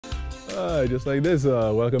Just like this.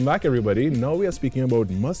 Welcome back, everybody. Now we are speaking about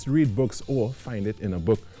must-read books or find it in a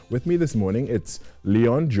book. With me this morning, it's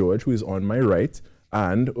Leon George, who is on my right,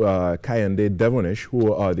 and Kayande Devonish,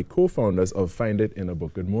 who are the co-founders of Find It in a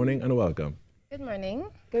Book. Good morning and welcome. Good morning.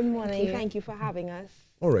 Good morning. Thank you for having us.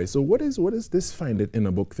 All right. So what is this Find It in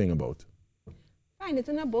a Book thing about? Find It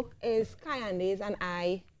in a Book is Kayande's and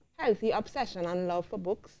I healthy obsession and love for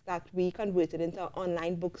books that we converted into an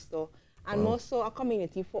online bookstore and more so a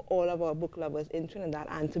community for all of our book lovers in Trinidad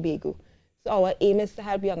and Tobago. So our aim is to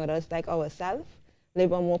help young adults like ourselves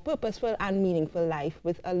live a more purposeful and meaningful life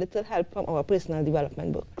with a little help from our personal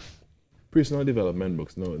development books. Personal development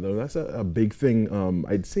books. No, that's a big thing.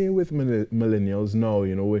 I'd say with millennials now,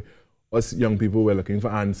 you know, us young people, we're looking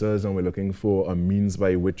for answers and we're looking for a means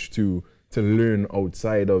by which to learn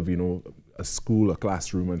outside of, you know, a school, a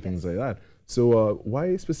classroom and things like that. So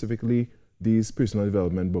why specifically these personal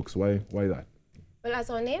development books? Why that? Well, as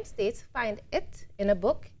our name states, find it in a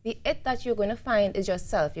book. The it that you're going to find is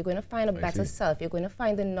yourself. You're going to find a better self. You're going to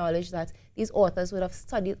find the knowledge that these authors would have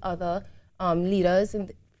studied other leaders in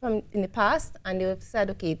the past, and they have said,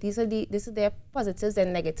 okay, these are their positives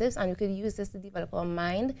and negatives, and you could use this to develop our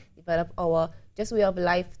mind, develop our just way of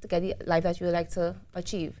life to get the life that you would like to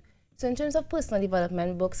achieve. So in terms of personal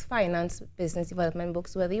development books, finance, business development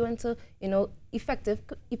books, whether you want to, you know,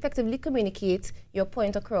 effectively communicate your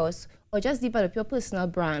point across or just develop your personal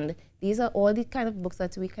brand, these are all the kind of books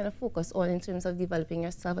that we kind of focus on in terms of developing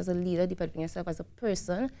yourself as a leader, developing yourself as a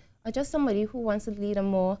person, or just somebody who wants to lead a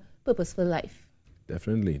more purposeful life.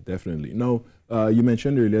 Definitely, definitely. Now, you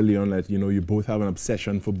mentioned earlier, Leon, that, you know, you both have an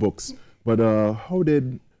obsession for books, but how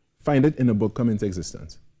did Find It in a Book come into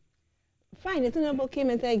existence? Find It in a Book came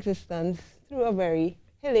into existence through a very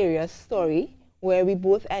hilarious story where we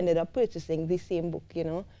both ended up purchasing the same book, you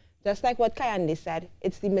know. Just like what Kayande said,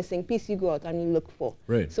 it's the missing piece you go out and you look for.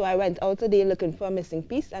 Right. So I went out today looking for a missing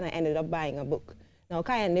piece and I ended up buying a book. Now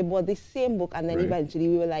Kayande bought the same book and then eventually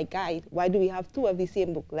we were like, guys, why do we have two of the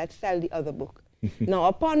same book? Let's sell the other book. Now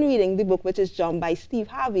upon reading the book, which is Jump by Steve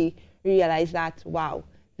Harvey, we realized that, wow,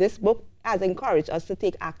 this book has encouraged us to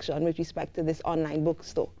take action with respect to this online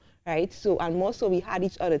bookstore. Right? So, and more so we had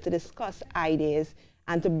each other to discuss ideas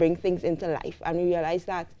and to bring things into life. And we realized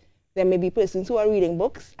that there may be persons who are reading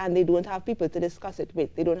books and they don't have people to discuss it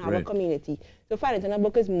with. They don't have a community. So Find It in a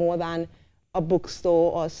Book is more than a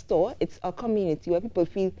bookstore or a store. It's a community where people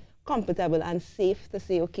feel comfortable and safe to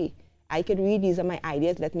say, okay, I could read, these are my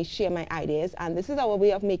ideas, let me share my ideas. And this is our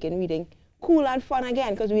way of making reading cool and fun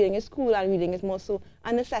again, because reading is cool and reading is more so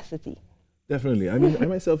a necessity. Definitely. I mean, I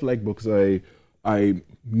myself like books. I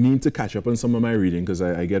need to catch up on some of my reading because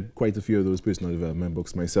I get quite a few of those personal development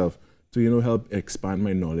books myself to, you know, help expand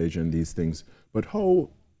my knowledge and these things. But how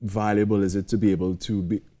valuable is it to be able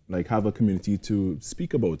to have a community to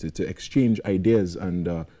speak about it, to exchange ideas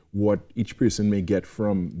and what each person may get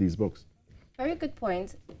from these books? Very good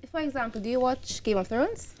point. For example, do you watch Game of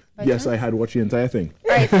Thrones? Yes, I had watched the entire thing.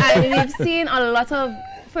 Right, and we've seen a lot of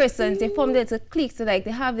persons, they form little cliques, so like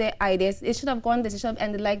they have their ideas, it should have gone this, it should have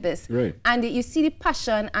ended like this. Right. And you see the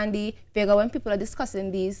passion and the vigor when people are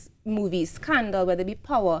discussing these movies, scandal, whether it be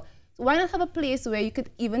power. So why not have a place where you could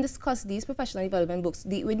even discuss these professional development books?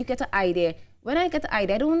 When you get an idea, when I get the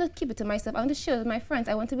idea, I don't want to keep it to myself. I want to share it with my friends.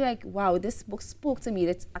 I want to be like, wow, this book spoke to me.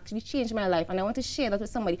 That's actually changed my life. And I want to share that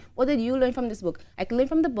with somebody. What did you learn from this book? I could learn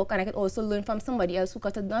from the book, and I could also learn from somebody else who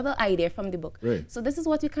got another idea from the book. Right. So this is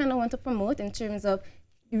what we kind of want to promote in terms of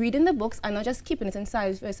reading the books and not just keeping it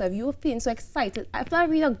inside for yourself. You're feeling so excited. After I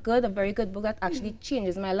read a very good book that actually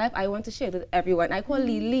changes my life, I want to share it with everyone. I call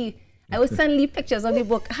Lee. I would send Lee pictures of the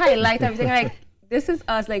book, highlight everything, like, this is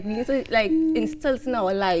us, like, we need to, like, instill in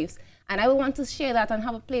our lives. And I would want to share that and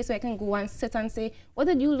have a place where I can go and sit and say, what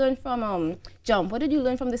did you learn from Jump? What did you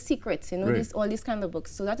learn from The Secret? You know, all these kind of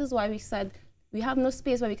books. So that is why we said we have no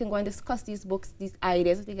space where we can go and discuss these books, these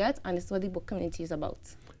ideas that we get, and it's what the book community is about.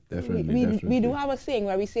 Definitely, we do have a saying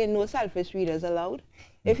where we say no selfish readers allowed.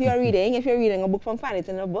 If you're reading a book from Find It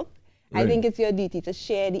in a Book, I think it's your duty to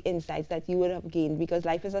share the insights that you would have gained, because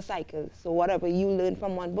life is a cycle. So whatever you learn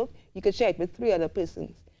from one book, you could share it with 3 other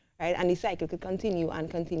persons, right? And the cycle could continue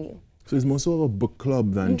and continue. So it's more so of a book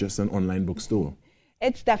club than just an online bookstore?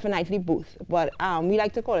 It's definitely both, but we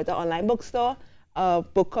like to call it an online bookstore, a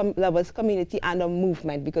book lovers community, and a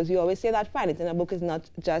movement, because we always say that Find It in a Book is not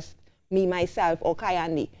just me, myself, or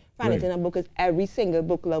Kayande. Find It in a Book is every single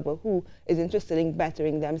book lover who is interested in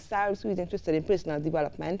bettering themselves, who is interested in personal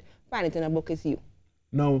development. Find It in a Book is you.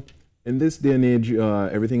 Now, in this day and age,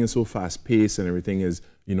 everything is so fast-paced and everything is,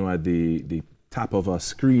 you know, at the tap of a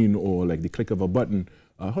screen or like the click of a button.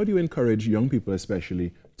 How do you encourage young people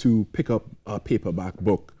especially to pick up a paperback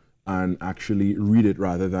book and actually read it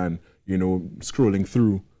rather than, you know, scrolling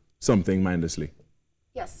through something mindlessly?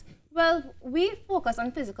 Yes. Well, we focus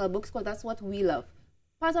on physical books because that's what we love.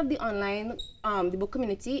 Part of the online, the book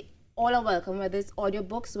community, all are welcome, whether it's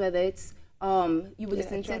audiobooks, whether it's you would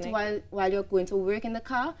listen to it while you're going to work in the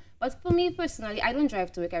car. But for me personally, I don't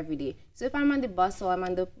drive to work every day. So if I'm on the bus or I'm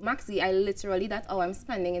on the maxi, I literally, that's all I'm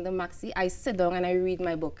spending in the maxi. I sit down and I read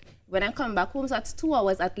my book. When I come back home, so that's 2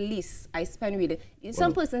 hours at least I spend reading.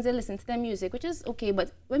 Some persons, they listen to their music, which is okay,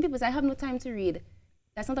 but when people say, I have no time to read,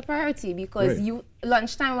 that's not a priority, because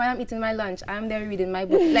lunchtime, when I'm eating my lunch, I'm there reading my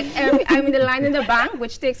book. Like I'm in the line in the bank,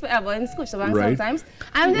 which takes forever in Scotiabank sometimes.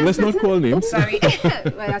 I'm there Let's not call names. Oops, sorry.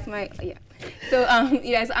 Well, that's my, So,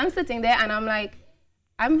 so I'm sitting there and I'm like,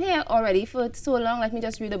 I'm here already for so long, let me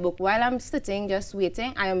just read a book. While I'm sitting, just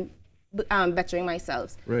waiting, I am bettering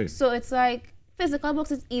myself. So it's like, physical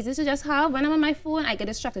books is easy to just have. When I'm on my phone, I get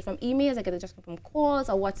distracted from emails, I get distracted from calls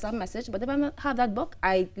or WhatsApp message. But if I have that book,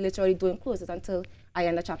 I literally don't close it until I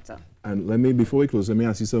end the chapter. And before we close, let me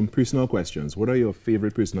ask you some personal questions. What are your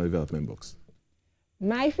favorite personal development books?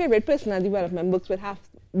 My favorite personal development book would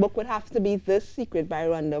have to be The Secret by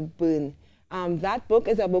Rhonda Byrne. That book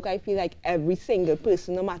is a book I feel like every single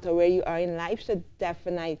person, no matter where you are in life, should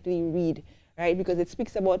definitely read. Right, because it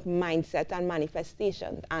speaks about mindset and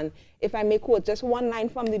manifestation. And if I may quote just one line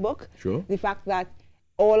from the book, the fact that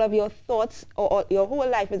all of your thoughts, or your whole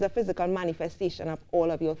life is a physical manifestation of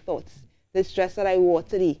all of your thoughts. This dress that I wore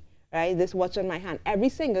today, right, this watch on my hand, every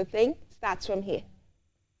single thing starts from here.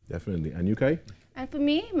 Definitely. And you, Kai? And for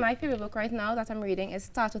me, my favorite book right now that I'm reading is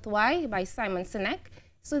Start With Why by Simon Sinek.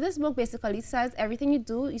 So this book basically says everything you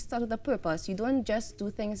do, you start with a purpose. You don't just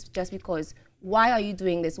do things just because. Why are you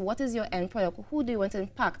doing this? What is your end product? Who do you want to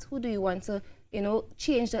impact? Who do you want to,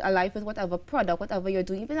 change a life with, whatever product, whatever you're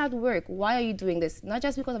doing, even at work? Why are you doing this? Not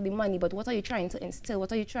just because of the money, but what are you trying to instill?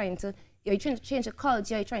 What are you trying to change the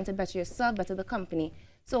culture? Are you trying to better yourself, better the company?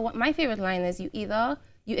 So my favorite line is you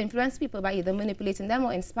influence people by either manipulating them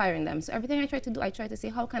or inspiring them. So everything I try to do, I try to say,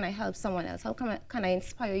 how can I help someone else? How can I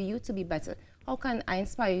inspire you to be better? How can I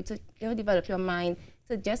inspire you to develop your mind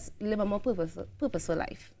to just live a more purposeful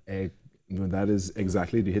life? That is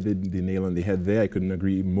exactly, you hit the nail on the head there. I couldn't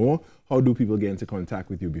agree more. How do people get into contact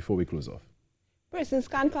with you before we close off? Persons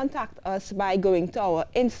can contact us by going to our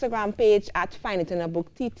Instagram page at Find It in a Book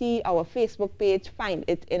TT, our Facebook page, Find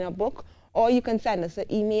It in a Book, or you can send us an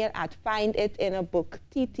email at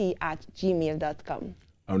finditinabooktt@gmail.com.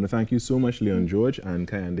 I want to thank you so much, Leon George and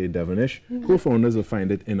Kayande Devonish, co-founders of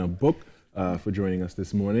Find It in a Book, for joining us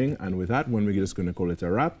this morning. And with that, we're just going to call it a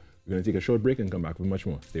wrap. We're going to take a short break and come back with much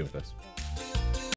more. Stay with us.